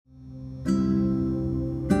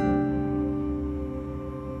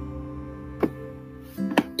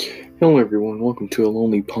Hello everyone, welcome to a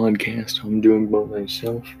lonely podcast I'm doing by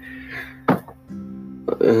myself.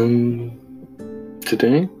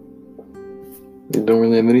 Today, I don't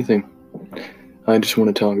really have anything. I just want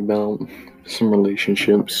to talk about some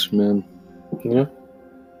relationships, man. You know,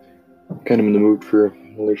 I'm kind of in the mood for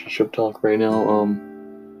relationship talk right now.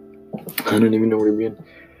 I don't even know where to begin.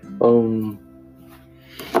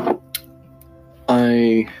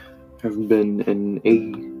 I have been in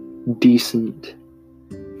a decent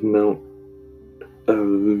amount of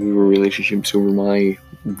relationships over my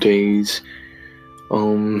days.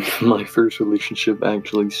 My first relationship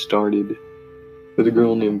actually started with a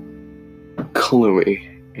girl named Chloe,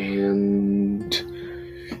 and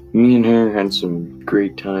me and her had some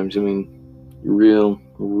great times. I mean, real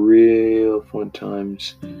fun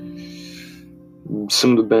times.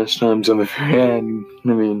 Some of the best times I've ever had. I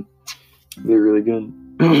mean, they're really good.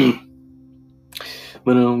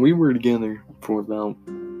 But we were together for about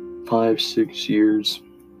 5-6 years.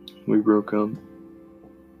 We broke up.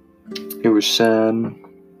 It was sad.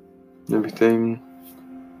 Everything.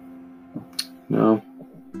 No.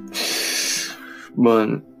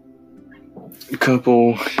 But a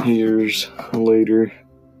couple years later,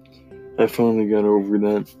 I finally got over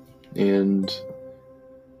that. And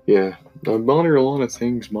yeah, I bought her a lot of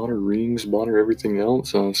things. Bought her rings, bought her everything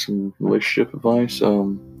else. Some relationship advice.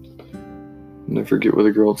 Never forget with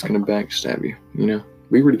a girl that's gonna backstab you, you know?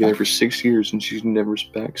 We were together for 6 years and she's never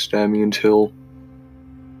backstabbed me until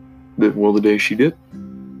the day she did.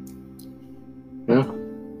 Yeah.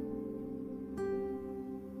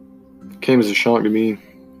 Came as a shock to me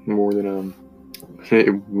more than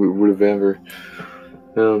it would have ever.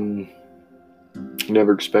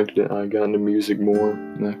 Never expected it. I got into music more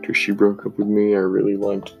after she broke up with me. I really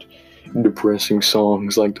liked depressing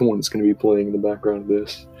songs like the one that's going to be playing in the background of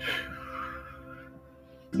this.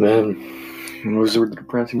 Man, those were the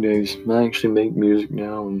depressing days. I actually make music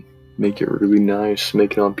now and make it really nice.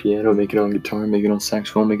 Make it on piano, make it on guitar, make it on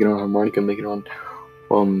saxophone, make it on harmonica, make it on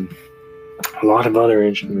a lot of other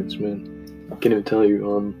instruments, man. I can't even tell you.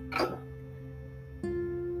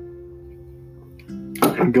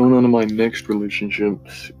 Going on to my next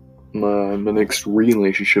relationships, my next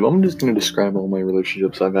relationship. I'm just gonna describe all my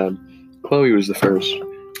relationships I've had. Chloe was the first.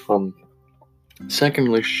 Second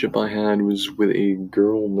relationship I had was with a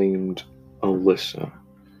girl named Alyssa.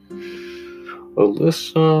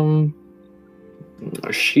 Alyssa,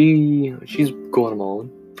 she's Guatemalan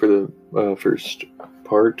for the first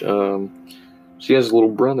part. She has a little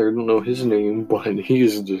brother. I don't know his name, but he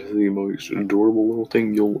is the most adorable little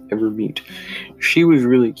thing you'll ever meet. She was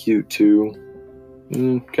really cute too.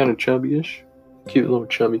 Kind of chubby-ish. Cute little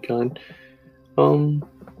chubby kind.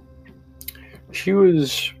 She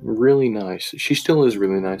was really nice. She still is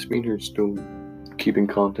really nice. Me and her still keep in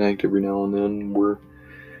contact every now and then.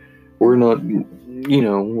 We're not,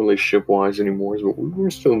 relationship-wise anymore, but we're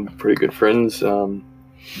still pretty good friends. Me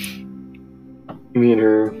and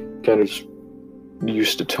her kind of just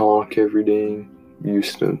used to talk every day.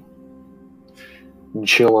 Used to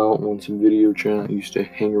chill out on some video chat. Used to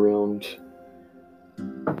hang around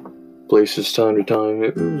places time to time.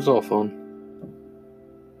 It was all fun.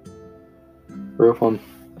 Real fun.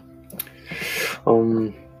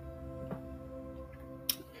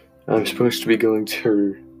 I'm supposed to be going to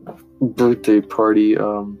her birthday party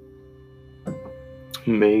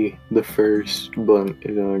May the 1st, but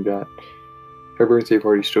her birthday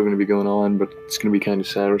party's still going to be going on, but it's going to be kind of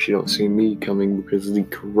sad when she don't see me coming because of the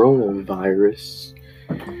coronavirus.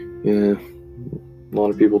 Yeah, a lot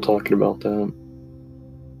of people talking about that.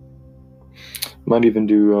 Might even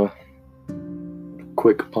do a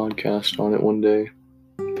quick podcast on it one day,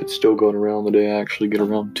 if it's still going around the day I actually get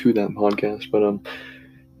around to that podcast, but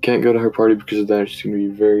can't go to her party because of that. It's going to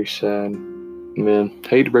be very sad. Man,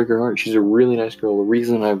 hate to break her heart. She's a really nice girl. The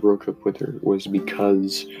reason I broke up with her was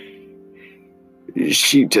because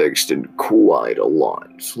she texted quite a lot.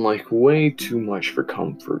 It's like way too much for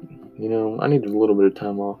comfort. You know, I needed a little bit of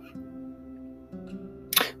time off.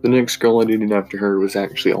 The next girl I dated after her was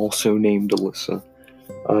actually also named Alyssa.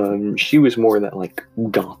 She was more that like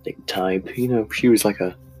gothic type. You know, she was like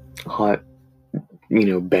a hot,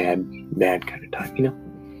 bad kind of type. You know,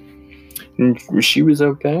 and she was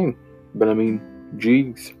okay. But I mean,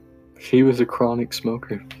 geez, she was a chronic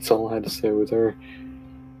smoker. That's all I had to say with her.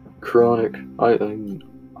 Chronic. I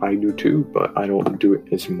do too, but I don't do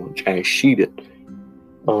it as much as she did.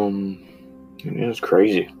 It was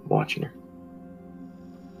crazy watching her.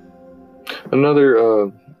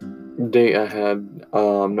 Another date I had,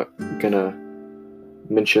 I'm not gonna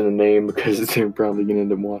mention the name because they're probably gonna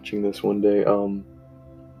end up watching this one day.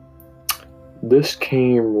 This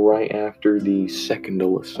came right after the second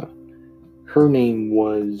Alyssa. her name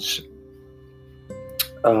was,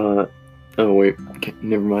 oh wait,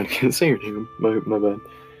 never mind, I can't say her name, my bad.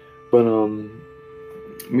 But,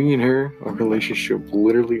 me and her, our relationship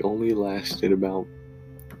literally only lasted about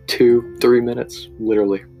 2-3 minutes,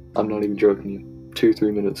 literally. I'm not even joking you.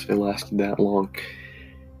 2-3 minutes, it lasted that long.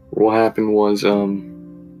 What happened was, aunt,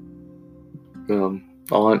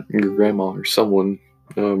 your grandma, or someone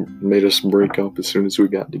made us break up as soon as we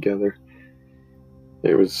got together.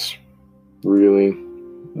 It was really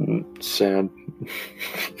sad.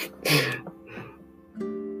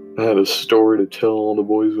 I had a story to tell all the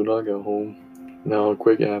boys when I got home. Now,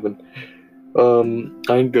 quick it happened.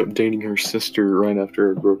 I ended up dating her sister right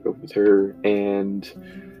after I broke up with her, and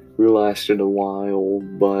we lasted a while,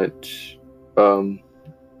 but the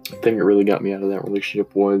thing that really got me out of that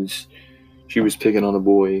relationship was she was picking on a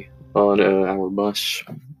boy on our bus,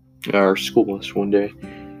 our school bus one day,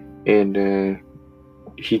 and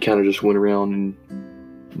he kind of just went around and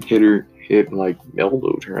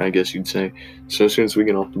elbowed her, I guess you'd say. So as soon as we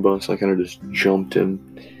get off the bus, I kind of just jumped him,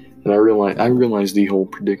 and I realized the whole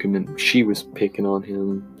predicament. She was picking on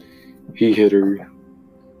him, he hit her,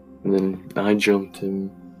 and then I jumped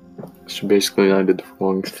him. So basically, I did the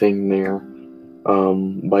wrong thing there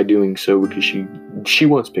by doing so, because she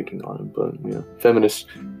was picking on him. But yeah, feminist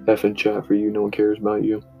effing chat for you. No one cares about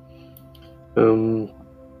you.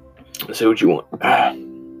 Say what you want.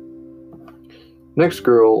 Next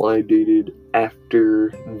girl I dated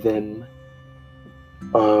after them,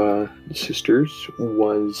 sisters,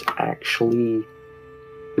 was actually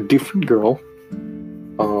a different girl,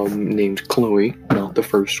 named Chloe. Not the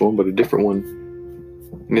first one, but a different one.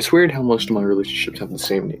 And it's weird how most of my relationships have the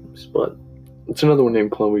same names, but it's another one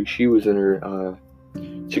named Chloe. She was in her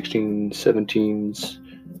 16, 17s.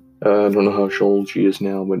 I don't know how old she is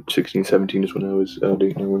now, but 16, 17 is when I was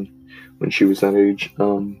dating her when she was that age.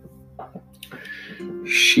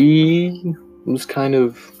 She was kind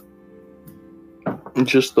of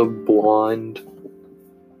just a blonde,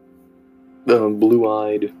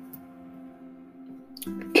 blue-eyed,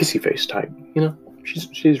 kissy face type, you know?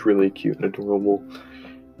 She's really cute and adorable,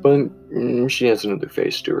 but she has another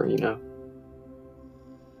face to her, you know?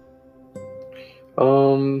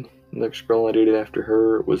 Next girl I dated after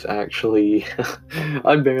her was actually,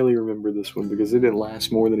 I barely remember this one because it didn't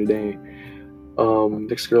last more than a day.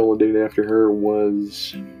 Next girl I dated after her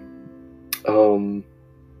was,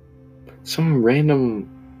 some random,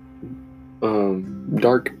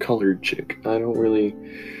 dark colored chick. I don't really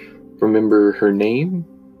remember her name,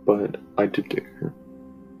 but I did date her.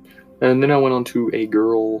 And then I went on to a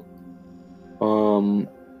girl,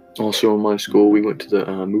 also in my school. We went to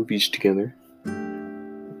the movies together.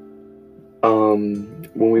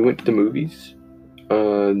 When we went to the movies,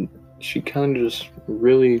 she kind of just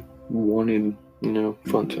really wanted,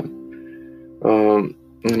 fun time.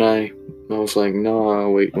 And I was like, no,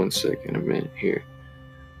 wait 1 second, a minute here.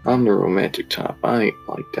 I'm the romantic type. I ain't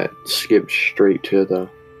like that. Skip straight to the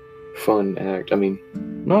fun act. I mean,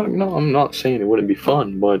 no, I'm not saying it wouldn't be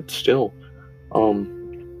fun, but still, I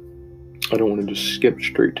don't want to just skip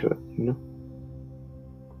straight to it,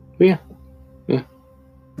 But yeah.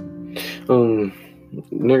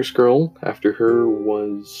 Next girl after her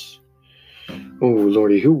was, oh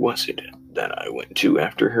lordy, who was it that I went to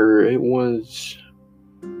after her? It was,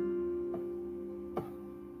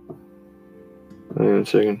 wait a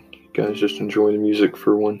second, you guys, just enjoy the music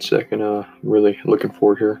for 1 second. Really looking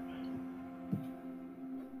forward here.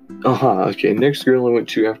 Okay, next girl I went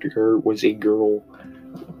to after her was a girl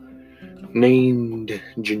named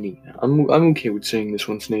Janina. I'm okay with saying this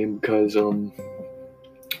one's name because,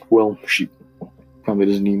 well, she probably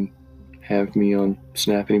doesn't even have me on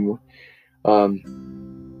Snap anymore.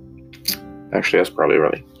 Actually, that's probably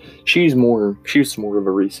right. She's more of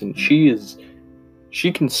a recent. She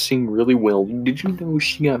can sing really well. Did you know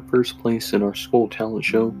she got first place in our school talent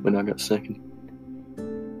show when I got second?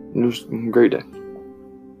 It was a great day.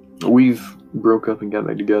 We've broke up and got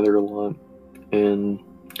back together a lot, and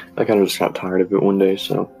I kind of just got tired of it one day,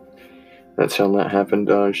 so that's how that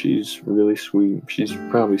happened. She's really sweet. She's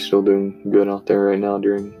probably still doing good out there right now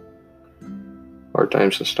during hard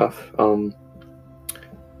times and stuff.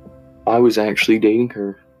 I was actually dating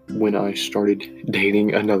her when I started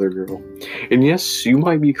dating another girl. And yes, you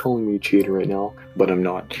might be calling me a cheater right now, but I'm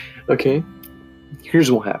not. Okay?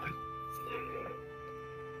 Here's what happened.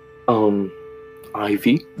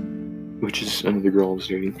 Ivy, which is another girl I was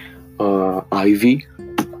dating. Ivy,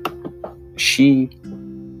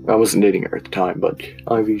 I wasn't dating her at the time, but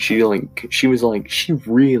Ivy, she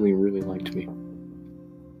really, really liked me.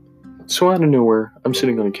 So out of nowhere, I'm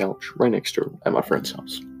sitting on a couch right next to her at my friend's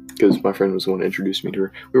house. because my friend was the one that introduced me to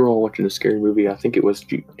her. We were all watching a scary movie. I think it was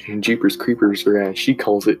Jeepers Creepers, or as she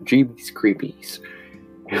calls it, Jeebies Creepies.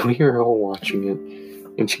 And we were all watching it,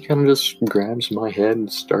 and she kind of just grabs my head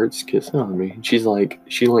and starts kissing on me. And she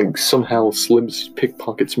somehow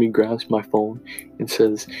pickpockets me, grabs my phone, and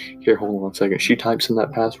says, "Here, hold on a second." She types in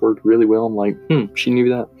that password really well. I'm like, she knew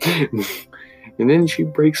that. And then she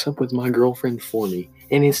breaks up with my girlfriend for me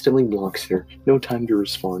and instantly blocks her. No time to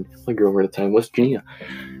respond. My girlfriend at the time was Gina.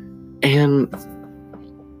 And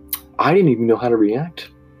I didn't even know how to react.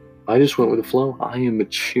 I just went with the flow. I am a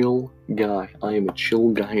chill guy. I am a chill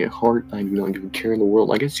guy at heart. I do not give a care in the world.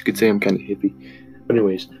 I guess you could say I'm kind of hippie. But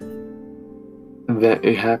anyways, that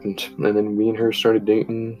it happened. And then me and her started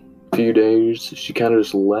dating a few days. She kind of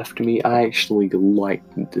just left me. I actually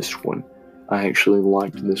liked this one.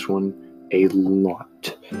 A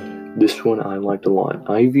lot. This one I liked a lot.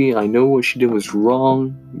 Ivy, I know what she did was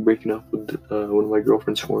wrong, breaking up with one of my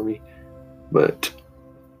girlfriends for me, but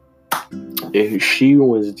she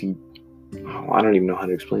was I don't even know how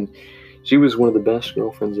to explain. She was one of the best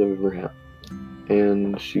girlfriends I've ever had,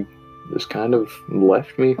 and she just kind of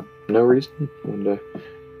left me, no reason. And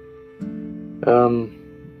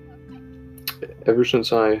ever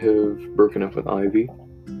since I have broken up with Ivy,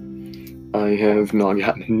 I have not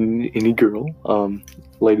gotten any girl.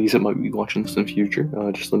 Ladies that might be watching this in the future,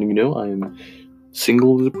 just letting you know, I am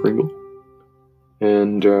single as a Pringle.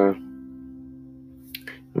 And,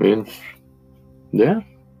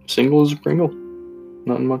 single as a Pringle.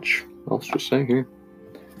 Not much else to say here.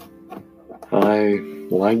 I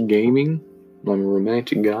like gaming. I'm a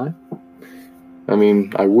romantic guy. I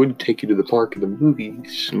mean, I would take you to the park or the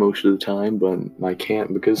movies most of the time, but I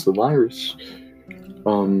can't because of the virus.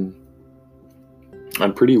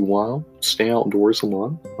 I'm pretty wild, stay outdoors a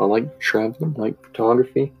lot. I like traveling, I like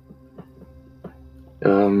photography.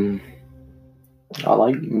 I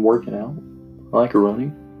like working out. I like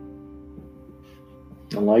running.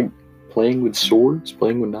 I like playing with swords,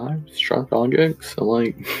 playing with knives, sharp objects. I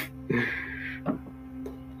like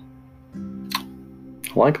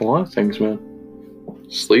a lot of things, man.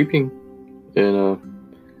 Sleeping and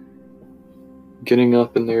getting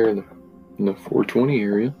up in there in the 420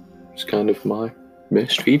 area is kind of my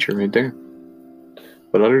best feature right there.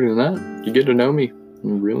 But other than that, you get to know me.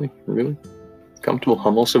 I'm really, really comfortable.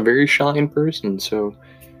 I'm also a very shy in person, so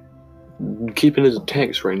keeping it as a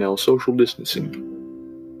text right now, social distancing.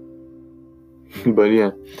 But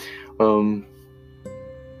yeah,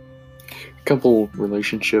 couple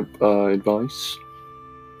relationship advice.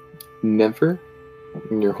 Never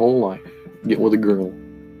in your whole life get with a girl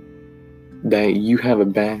that you have a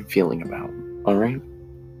bad feeling about, alright?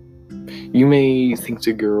 You may think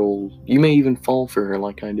the girl, you may even fall for her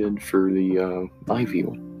like I did for the Ivy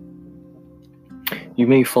one. You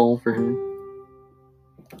may fall for her.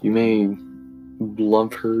 You may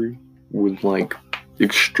love her with like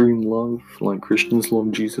extreme love, like Christians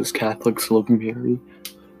love Jesus, Catholics love Mary.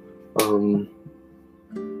 You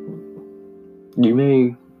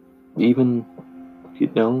may even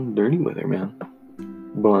get down dirty with her, man.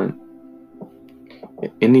 But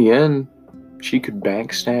in the end, she could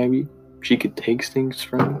backstab you. She could take things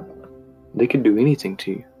from you. They could do anything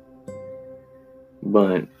to you.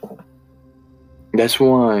 But that's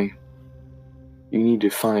why you need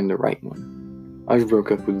to find the right one. I've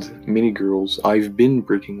broke up with many girls. I've been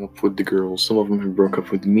breaking up with the girls. Some of them have broke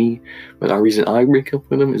up with me. But the reason I break up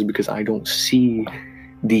with them is because I don't see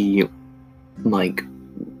the,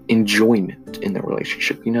 enjoyment in the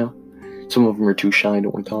relationship, you know? Some of them are too shy,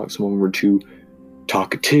 don't want to talk. Some of them are too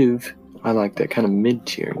talkative. I like that kind of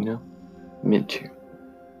mid-tier, you know? Mid-tier.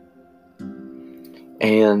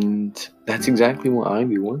 And that's exactly what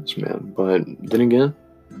Ivy wants, man. But then again,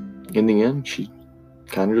 in the end, she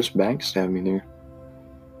kind of just backstabbed me there.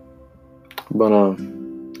 But,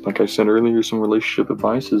 like I said earlier, some relationship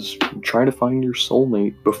advice is try to find your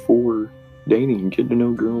soulmate before dating. Get to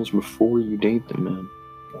know girls before you date them, man.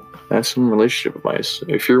 That's some relationship advice.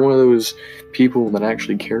 If you're one of those people that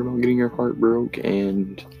actually care about getting your heart broke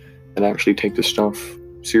and actually take this stuff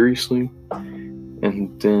seriously,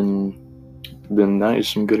 and then that is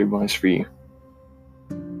some good advice for you.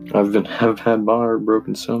 I've had my heart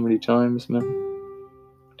broken so many times, man.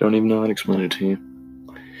 Don't even know how to explain it to you.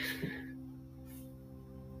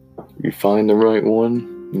 You find the right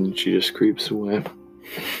one, and she just creeps away.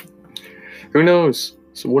 Who knows?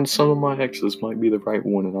 So some of my exes might be the right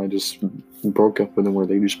one, and I just broke up with them, or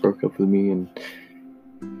they just broke up with me, and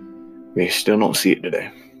we still don't see it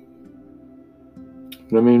today.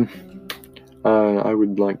 But I mean, I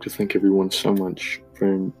would like to thank everyone so much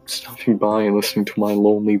for stopping by and listening to my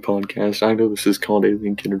lonely podcast. I know this is called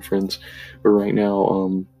Alien Kid and Friends, but right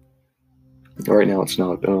now, Right now it's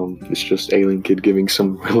not. It's just Alien Kid giving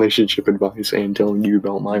some relationship advice and telling you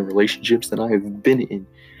about my relationships that I have been in.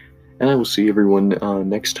 And I will see everyone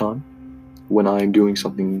next time when I'm doing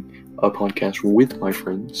a podcast with my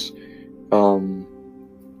friends.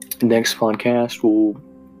 Next podcast will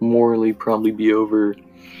morally probably be over.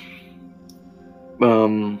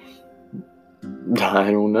 I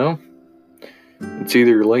don't know. It's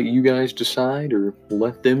either let you guys decide or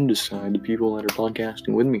let them decide, the people that are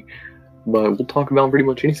podcasting with me. But we'll talk about pretty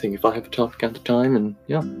much anything if I have a topic at the time. And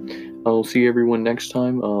yeah, I'll see everyone next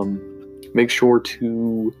time. Make sure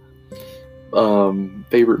to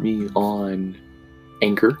favorite me on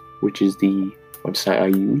Anchor, which is the website I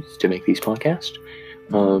use to make these podcasts.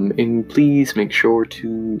 And please make sure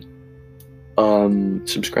to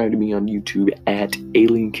subscribe to me on YouTube at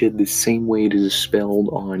Alien Kid, the same way it is spelled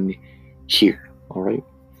on here. Alright?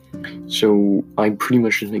 So I pretty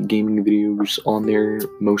much just make gaming videos on there,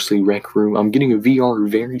 mostly Rec Room. I'm getting a VR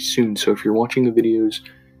very soon, so if you're watching the videos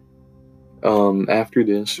after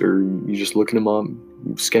this, or you're just looking them up,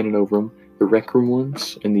 scanning over them, the Rec Room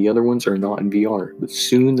ones and the other ones are not in VR, but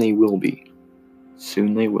soon they will be.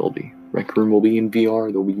 Soon they will be. Rec Room will be in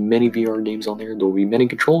VR. There will be many VR games on there. There will be many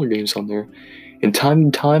controller games on there. And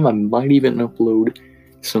time to time, I might even upload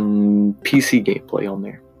some PC gameplay on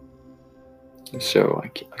there. So I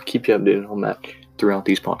keep you updated on that throughout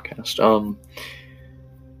these podcasts.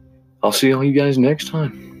 I'll see all you guys next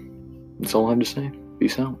time. That's all I have to say.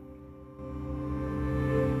 Peace out.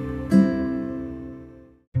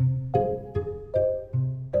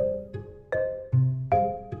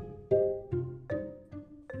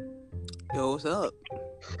 Yo, what's up?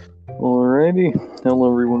 Alrighty. Hello,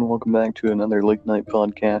 everyone. Welcome back to another late night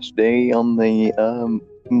podcast day. On the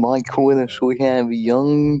mic with us, we have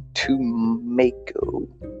Young Tomato.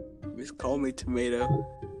 Just call me Tomato.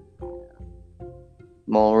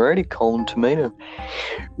 Alrighty, call him Tomato.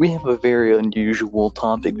 We have a very unusual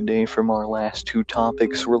topic today from our last two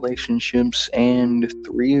topics: relationships and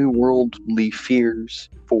 4 worldly fears.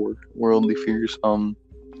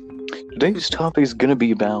 Today's topic is gonna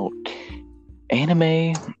be about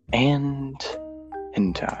anime and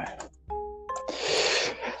hentai.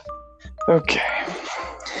 Okay.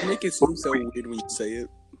 You make it seem so weird when you say it.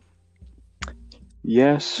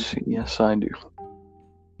 Yes, I do.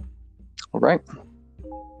 Alright.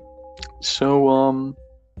 So,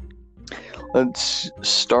 let's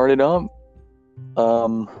start it up.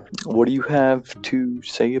 What do you have to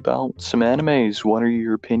say about some animes? What are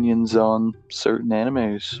your opinions on certain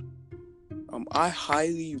animes? I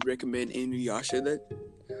highly recommend Inuyasha.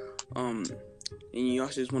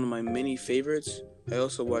 Inuyasha is one of my many favorites. I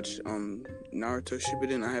also watched Naruto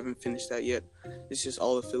Shippuden. I haven't finished that yet. It's just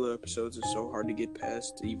all the filler episodes are so hard to get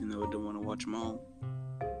past, even though I don't want to watch them all.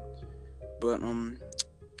 But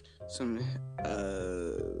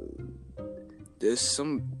there's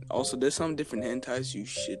some different hentais you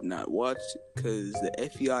should not watch because the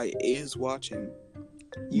FBI is watching.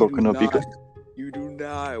 You do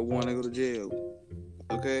not want to go to jail.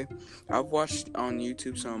 Okay, I've watched on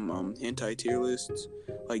YouTube some hentai tier lists.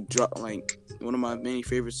 Like one of my many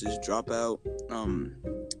favorites is Dropout,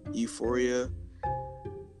 Euphoria,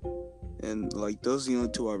 and like those are the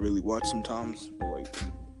only two I really watch sometimes. Like,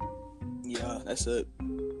 yeah, that's it.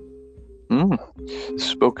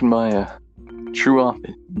 Spoken by a true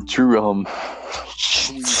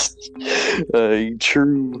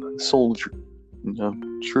soldier,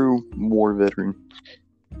 true war veteran.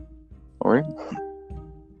 Alright.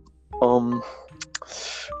 I'm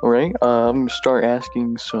gonna start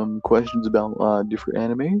asking some questions about different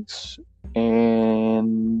animes,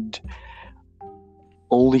 and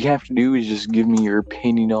all you have to do is just give me your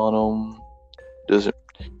opinion on them. Doesn't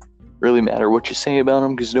really matter what you say about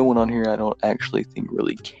them, because no one on here I don't actually think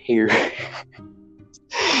really cares.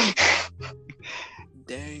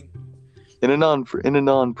 Dang. In a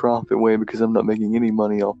non-profit way, because I'm not making any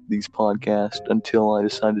money off these podcasts until I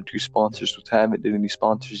decide to do sponsors, which I haven't did any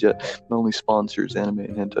sponsors yet. My only sponsor is anime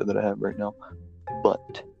and hentai that I have right now.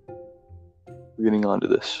 But we're getting on to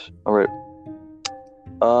this. Alright.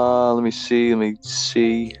 Let me see.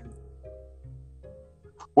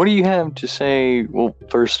 What do you have to say, well,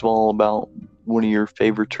 first of all, about one of your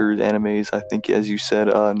favorite animes? I think, as you said,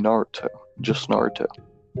 Naruto. Just Naruto.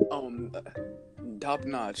 Top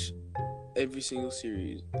notch. Every single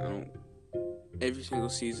series, every single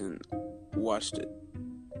season, watched it.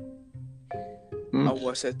 I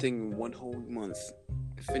watched that thing in 1 whole month.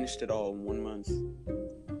 I finished it all in 1 month.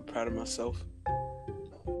 I'm proud of myself.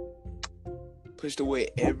 Pushed away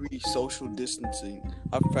every social distancing.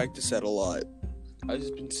 I've practiced that a lot. I've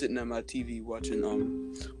just been sitting at my TV watching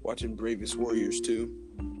Bravest Warriors too.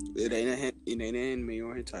 It ain't in an anime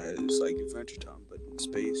or hentai, it's like Adventure Time, but in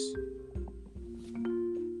space.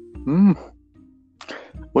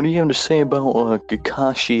 What do you have to say about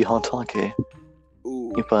Kakashi Hatake?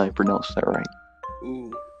 Ooh. If I pronounced that right.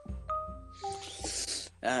 Ooh.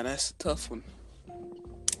 That's a tough one.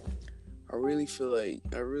 I really feel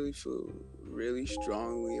really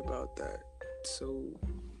strongly about that. So,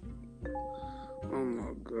 oh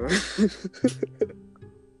my god.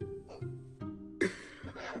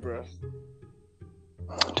 Bruh.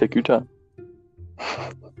 Take your time.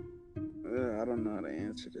 I don't know how to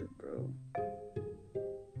answer this, bro.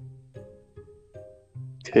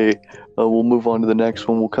 Okay, we'll move on to the next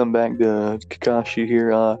one. We'll come back to Kakashi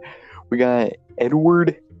here. We got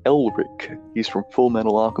Edward Elric. He's from Full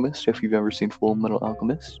Metal Alchemist. If you've ever seen Full Metal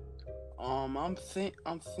Alchemist. I'm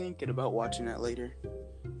thinking about watching that later.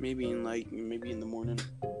 Maybe in the morning.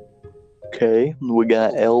 Okay, we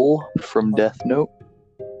got L from Death Note.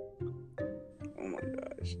 Oh my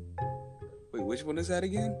gosh. Wait, which one is that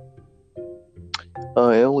again?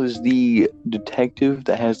 L is the detective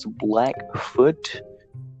that has the black foot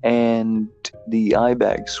and the eye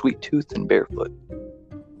bag, Sweet Tooth and Barefoot.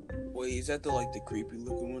 Wait, is that the creepy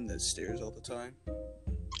looking one that stares all the time?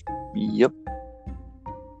 Yep.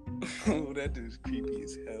 Oh, that dude's creepy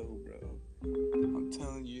as hell, bro. I'm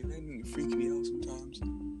telling you, that nigga freak me out sometimes.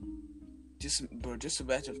 Just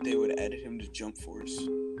imagine if they would have added him to Jump Force.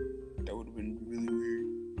 That would have been really weird.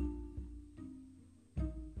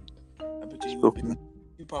 I bet you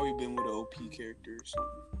probably been with an OP character or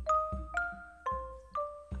something.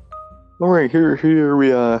 All right, here we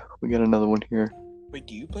got another one here. Wait,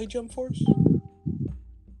 do you play Jump Force?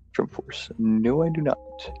 Jump Force? No, I do not.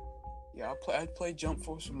 Yeah, I play Jump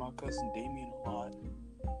Force with my cousin Damien a lot.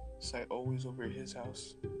 It's like always over at his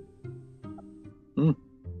house.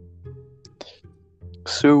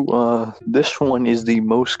 So, this one is the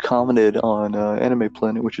most commented on Anime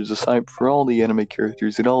Planet, which is a site for all the anime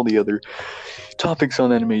characters and all the other topics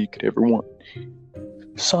on anime you could ever want.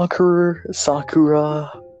 Sakura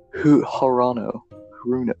Haruno,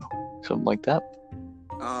 something like that.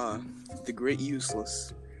 The Great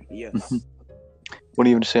Useless. Yes. What do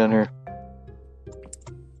you have to say on her?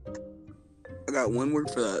 I got one word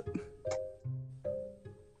for that.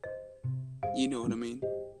 You know what I mean?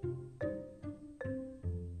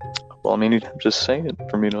 Well, I mean, you'd have to say it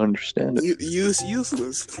for me to understand it.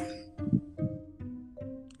 Useless.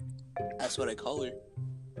 That's what I call her.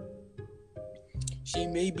 She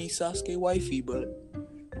may be Sasuke wifey, but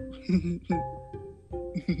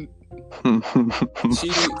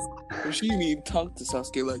she didn't even talk to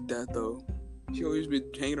Sasuke like that though. She always been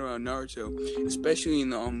hanging around Naruto, especially in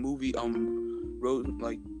the movie Road,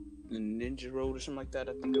 like the Ninja Road or something like that.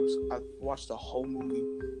 I watched the whole movie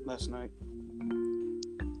last night.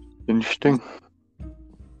 Interesting.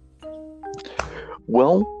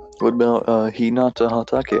 Well, what about Hinata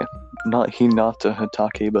Hatake? Not Hinata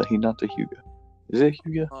Hatake, but Hinata Hyuga. Is it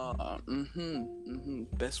Hyuga?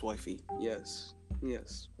 Best wifey. Yes.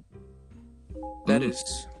 That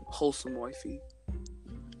is wholesome wifey.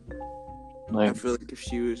 I feel like if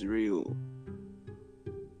she was real,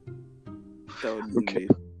 that would be okay.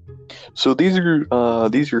 So these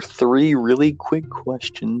are three really quick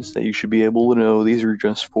questions that you should be able to know. These are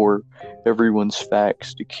just for everyone's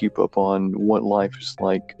facts to keep up on what life is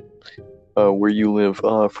like where you live.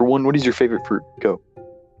 For one, what is your favorite fruit? Go.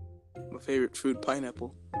 My favorite fruit,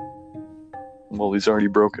 pineapple. Well, he's already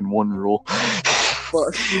broken one rule.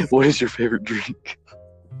 What is your favorite drink?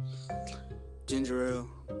 Ginger ale.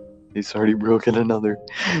 He's already broken another.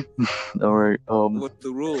 All right. What's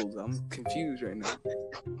the rules? I'm confused right now.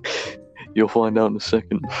 You'll find out in a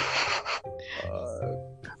second.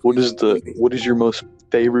 What is your most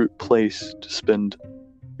favorite place to spend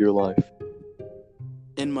your life?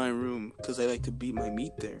 In my room, because I like to beat my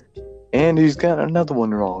meat there. And he's got another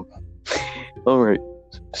one wrong. All right.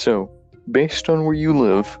 So, based on where you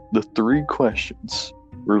live, the three questions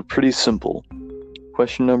were pretty simple.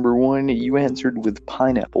 Question number 1, you answered with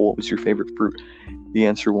pineapple. What was your favorite fruit? The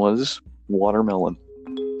answer was watermelon.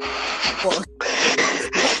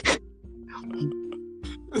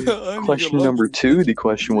 Question number 2, the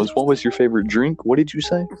question was, what was your favorite drink? What did you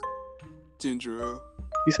say? Ginger ale.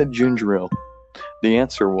 You said ginger ale. The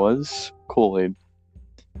answer was Kool-Aid.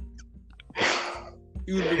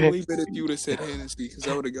 You would have been way better if you would have said Hennessy, because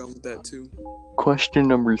I would have gone with that too. Question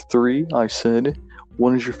number 3, I said,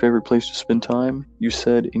 what is your favorite place to spend time? You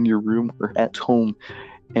said in your room or at home.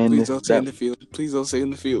 And please don't say in the field. Please don't say in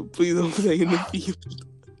the field. Please don't say in the field.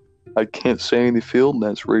 I can't say in the field.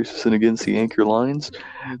 That's racist and against the Anchor Lines.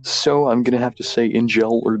 So I'm going to have to say in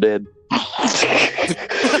jail or dead.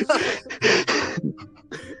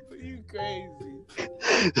 You crazy.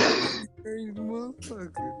 Crazy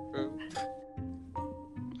motherfucker, bro.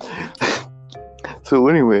 So,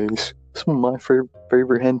 anyways, some of my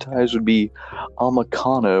favorite hentais would be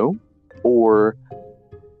Amakano or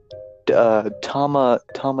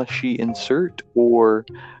Tamashi Insert or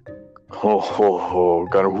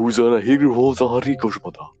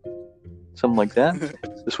something like that.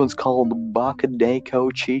 This one's called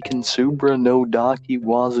Bakadeko Chicken Subra no Daki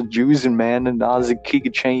Waza Juzen Man and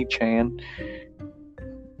Azakika Chan.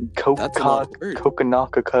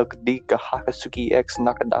 Kokonaka Kakadika Hakasuki X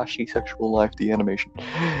Nakadashi Sexual Life, the animation.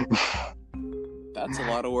 That's a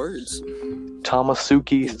lot of words.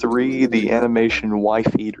 Tamasuki 3, the animation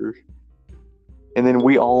Wife Eater. And then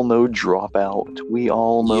we all know Dropout. We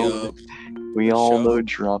all know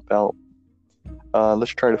Dropout.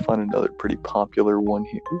 Let's try to find another pretty popular one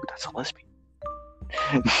here. Ooh, that's a lesbian.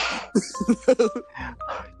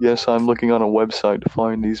 Yes, I'm looking on a website to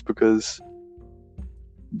find these because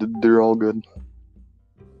they're all good.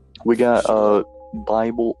 We got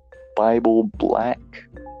Bible Black.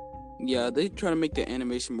 Yeah, they try to make the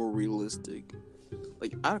animation more realistic.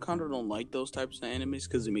 Like, I kind of don't like those types of animes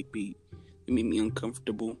because they make me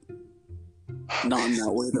uncomfortable. Not in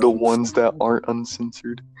that way, though. The ones that aren't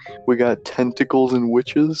uncensored. We got Tentacles and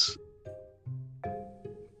Witches.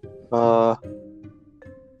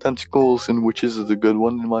 Tentacles and Witches is a good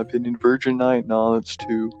one in my opinion. Virgin Knight, no, that's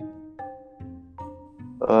two.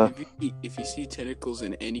 If you see tentacles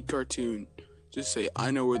in any cartoon, just say,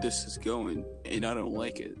 I know where this is going, and I don't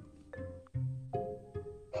like it.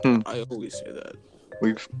 I always say that.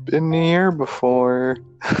 We've been here before.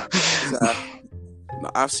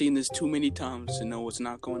 I've seen this too many times to know what's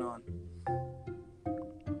not going on.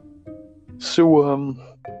 So,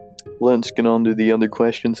 let's get on to the other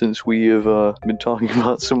question since we have been talking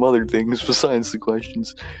about some other things besides the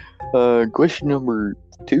questions. Question number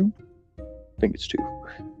 2? I think it's 2.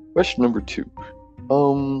 Question number 2.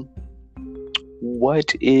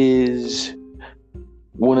 What is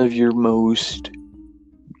one of the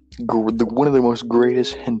most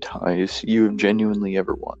greatest hentais you have genuinely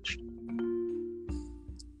ever watched?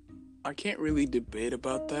 I can't really debate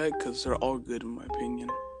about that because they're all good in my opinion.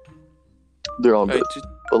 They're all good.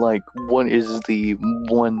 But like, what is the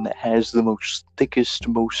one that has the most thickest,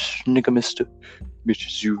 most snickamest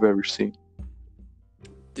bitches you've ever seen?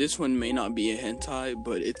 This one may not be a hentai,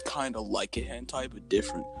 but it's kind of like a hentai, but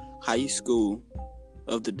different. High School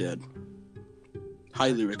of the Dead.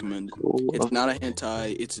 Highly recommended. It's not a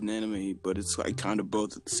hentai, it's an anime, but it's like kind of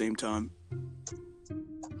both at the same time.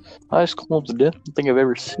 High School of the Dead? I don't think I've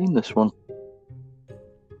ever seen this one.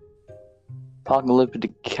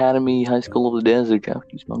 Apocalyptic Academy, High School of the Dead is a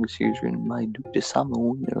Japanese manga series written by Duke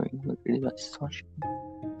Desamu.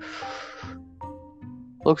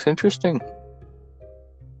 Looks interesting.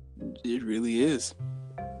 It really is.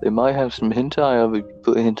 They might have some hentai of it if you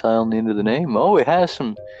put hentai on the end of the name. Oh, it has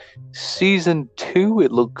some season 2,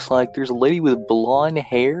 it looks like. There's a lady with blonde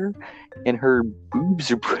hair, and her boobs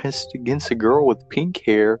are pressed against a girl with pink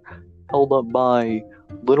hair, held up by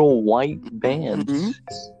little white bands.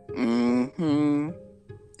 Exactly.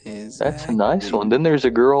 That's a nice one. Then there's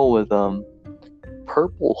a girl with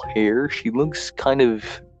purple hair. She looks kind of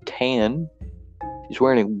tan. She's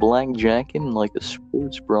wearing a black jacket and like a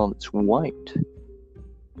sports bra that's white.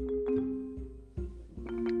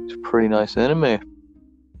 It's a pretty nice anime.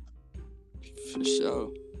 For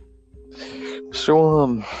sure.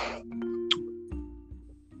 So,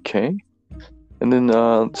 okay. And then,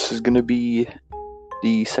 this is gonna be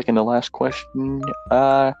the second to last question.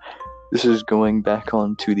 This is going back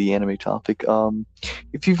onto the anime topic.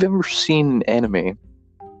 If you've ever seen an anime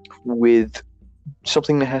with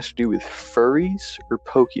something that has to do with furries or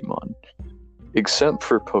Pokemon, except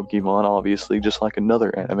for Pokemon, obviously, just like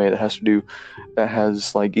another anime that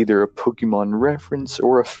has like either a Pokemon reference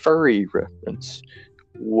or a furry reference.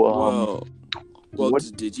 Well,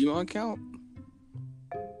 does Digimon count?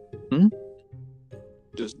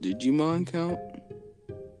 Does Digimon count?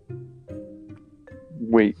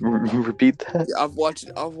 Wait, repeat that? Yeah, I've watched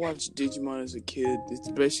Digimon as a kid. It's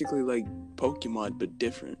basically like Pokemon but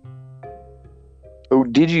different. Oh,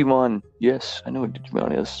 Digimon. Yes, I know what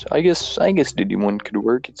Digimon is. I guess Digimon could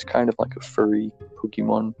work. It's kind of like a furry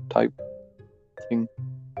Pokemon type thing.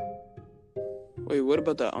 Wait, what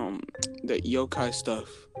about the yokai stuff?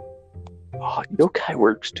 Oh, yokai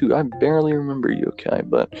works too. I barely remember yokai,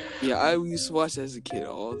 but yeah, I used to watch that as a kid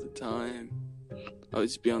all the time. I would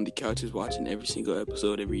just be on the couches watching every single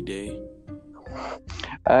episode every day.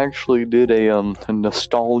 I actually did a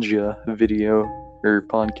nostalgia video or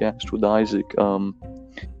podcast with Isaac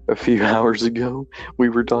a few hours ago. We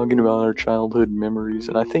were talking about our childhood memories,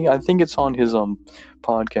 and I think it's on his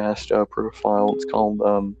podcast profile. It's called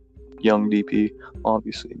Young DP.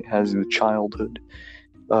 Obviously, it has the childhood.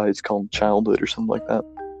 It's called Childhood or something like that.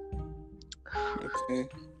 Okay.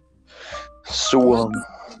 So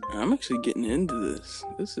I'm actually getting into this.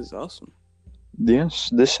 This is awesome. Yes,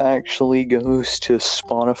 this actually goes to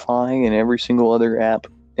Spotify and every single other app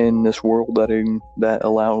in this world that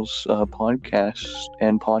allows podcasts,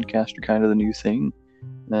 and podcasts are kind of the new thing,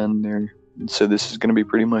 and so this is going to be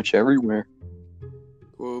pretty much everywhere.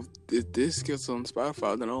 Well, if this gets on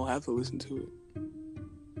Spotify, then I'll have to listen to it.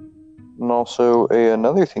 And also,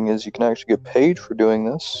 another thing is you can actually get paid for doing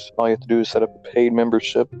this. All you have to do is set up a paid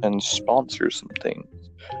membership and sponsor some things.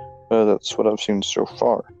 That's what I've seen so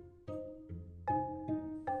far.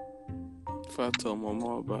 If I tell my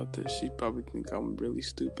mom about this, she'd probably think I'm really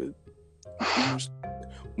stupid.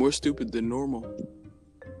 More stupid than normal.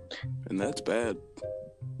 And that's bad.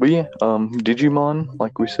 But yeah, Digimon,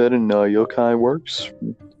 like we said in Yokai Works,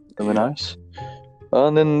 really nice.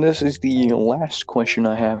 And then this is the last question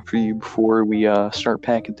I have for you before we start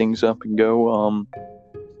packing things up and go.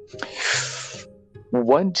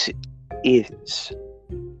 What is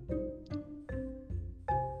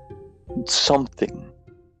something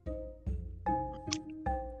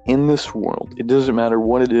in this world? It doesn't matter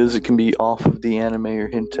what it is. It can be off of the anime or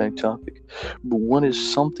hentai topic. But what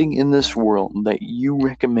is something in this world that you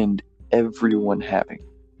recommend everyone having?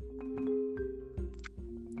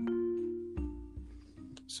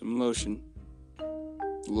 Some lotion.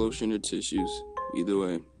 Lotion or tissues. Either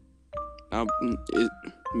way. It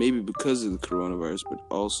maybe because of the coronavirus, but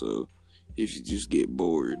also if you just get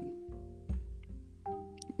bored.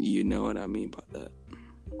 You know what I mean by that.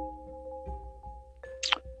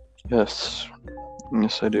 Yes,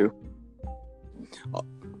 I do.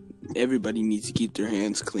 Everybody needs to keep their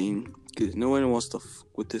hands clean, because no one wants to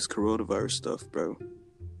with this coronavirus stuff, bro.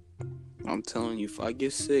 I'm telling you, if I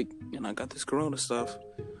get sick and I got this corona stuff,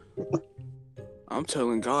 I'm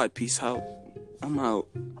telling God, peace out. I'm out.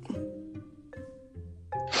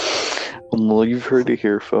 Well, you've heard it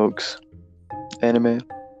here, folks. Anime,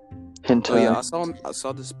 hentai. Oh yeah, I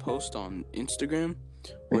saw this post on Instagram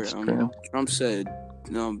where Trump said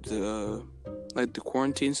the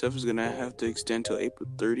quarantine stuff is gonna have to extend till April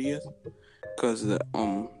 30th because the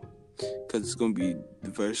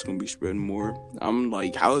virus is gonna be spreading more. I'm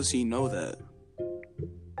like, how does he know that?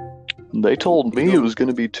 They told me it was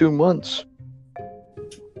gonna be 2 months.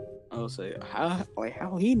 I was like,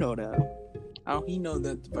 how he know that? How he know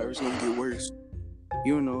that the virus is gonna get worse?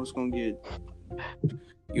 You don't know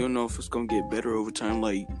You don't know if it's gonna get better over time,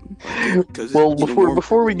 well,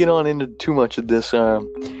 before we get on into too much of this,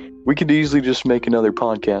 we could easily just make another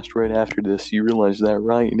podcast right after this. You realize that,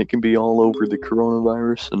 right? And it can be all over the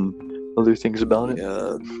coronavirus and other things about it.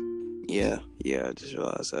 Yeah, I just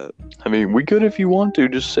realized that. I mean, we could if you want to.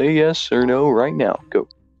 Just say yes or no right now. Go.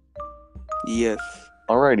 Yes.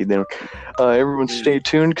 Alrighty then. Everyone stay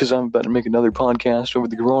tuned because I'm about to make another podcast over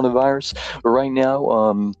the coronavirus. But right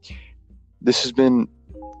now, this has been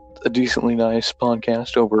a decently nice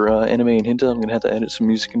podcast over anime and hentai. I'm going to have to edit some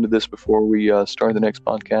music into this before we start the next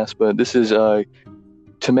podcast. But this is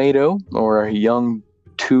Tomato, or Young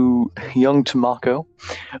Tomako.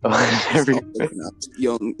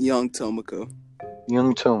 Young Tomako.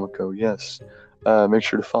 Young Tomako, yes. Make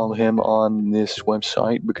sure to follow him on this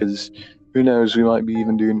website because who knows, we might be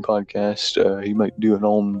even doing podcasts. He might do an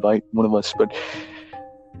own bite, one of us. But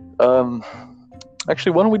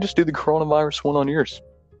actually, why don't we just do the coronavirus one on yours?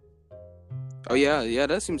 Oh yeah,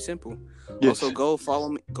 that seems simple. Yes. Also, go follow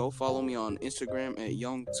me on Instagram at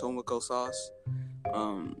Young Tomako Sauce.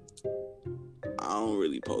 I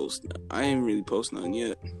ain't really post nothing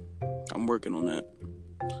yet. I'm working on that.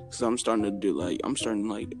 Cause I'm starting to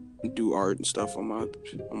do art and stuff on my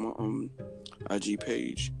IG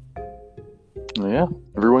page. Yeah,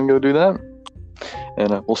 everyone go do that.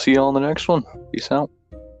 And we'll see you all in the next one. Peace out.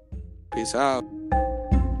 Peace out.